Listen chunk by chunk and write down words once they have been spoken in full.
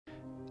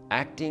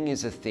Acting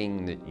is a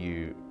thing that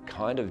you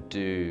kind of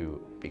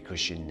do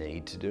because you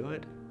need to do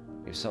it.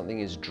 If something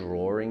is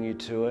drawing you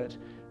to it,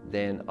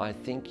 then I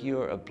think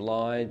you're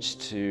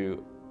obliged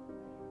to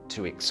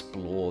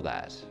explore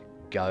that,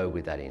 go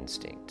with that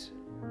instinct.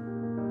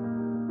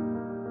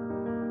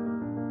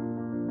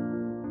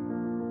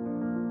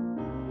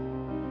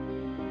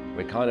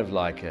 We're kind of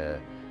like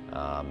a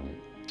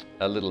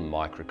little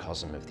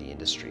microcosm of the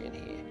industry in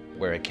here.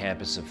 We're a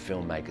campus of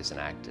filmmakers and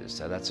actors,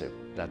 so that's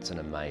an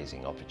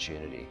amazing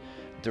opportunity.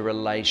 The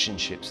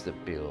relationships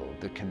that build,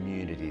 the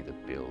community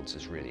that builds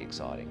is really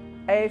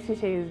exciting.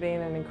 AFTT has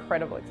been an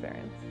incredible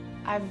experience.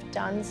 I've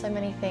done so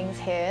many things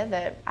here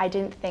that I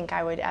didn't think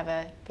I would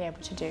ever be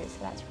able to do, so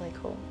that's really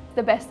cool.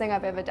 The best thing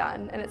I've ever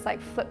done, and it's like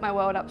flipped my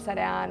world upside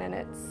down, and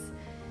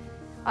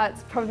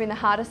it's probably been the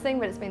hardest thing,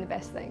 but it's been the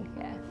best thing,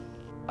 yeah.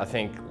 I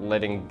think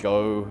letting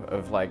go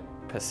of like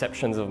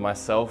perceptions of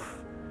myself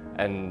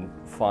and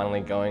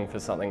finally going for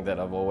something that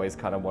I've always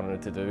kind of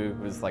wanted to do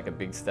was like a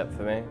big step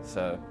for me.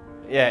 So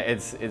yeah,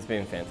 it's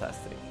been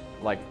fantastic,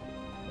 like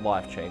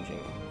life-changing,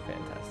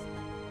 fantastic.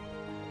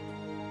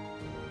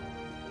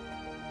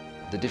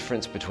 The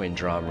difference between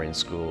drama in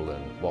school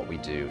and what we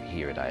do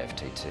here at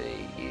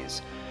AFTT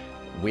is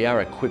we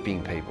are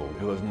equipping people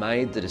who have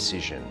made the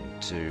decision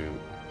to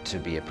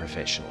be a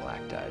professional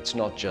actor. It's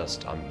not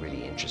just I'm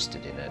really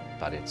interested in it,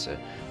 but it's a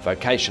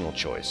vocational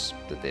choice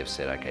that they've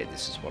said, okay,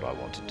 this is what I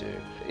want to do.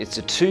 It's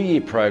a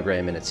 2-year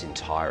program in its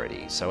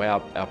entirety. So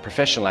our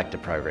professional actor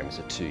program is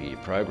a 2-year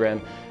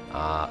program.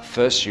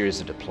 First year is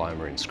a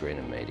diploma in screen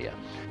and media.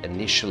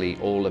 Initially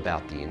all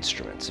about the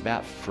instruments,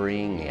 about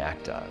freeing the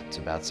actor. It's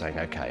about saying,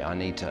 okay, I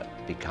need to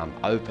become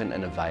open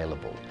and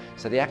available.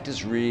 So the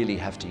actors really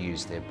have to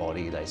use their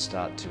body. They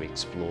start to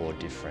explore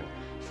different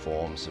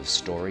forms of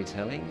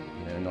storytelling,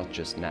 not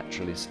just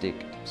naturalistic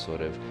sort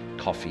of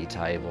coffee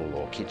table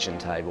or kitchen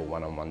table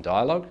one-on-one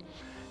dialogue.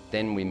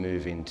 Then we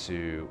move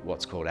into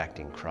what's called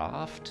acting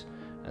craft,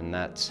 and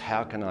that's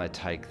how can I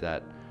take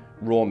that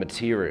raw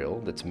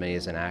material that's me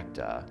as an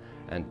actor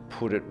and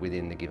put it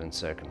within the given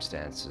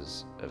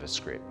circumstances of a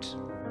script.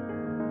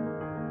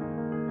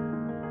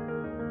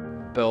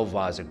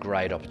 Belvoir is a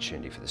great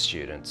opportunity for the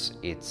students.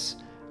 It's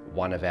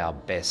one of our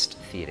best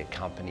theatre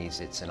companies.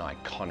 It's an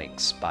iconic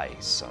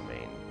space. I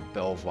mean,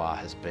 Belvoir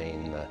has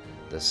been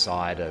the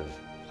site of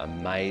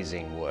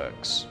amazing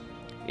works.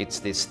 It's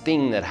this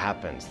thing that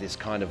happens, this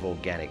kind of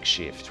organic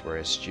shift where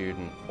a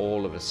student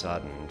all of a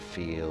sudden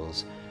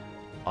feels,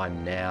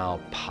 I'm now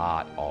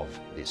part of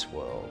this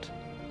world.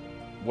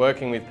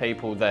 Working with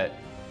people that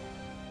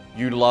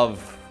you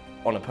love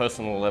on a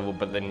personal level,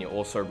 but then you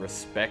also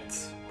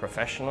respect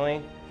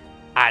professionally,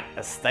 at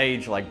a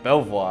stage like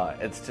Belvoir,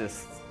 it's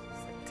just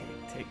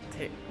tick,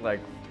 tick, like,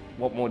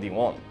 what more do you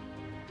want?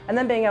 And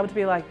then being able to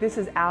be like, this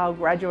is our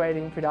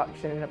graduating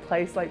production in a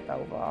place like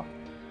Belvoir.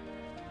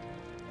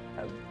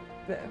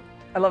 Yeah,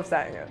 I love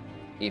saying it.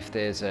 If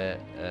there's a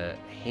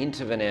hint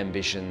of an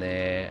ambition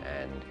there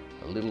and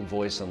a little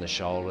voice on the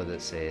shoulder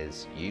that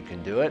says, you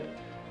can do it,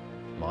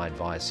 my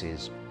advice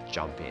is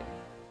jump in.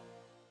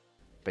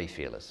 Be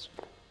fearless.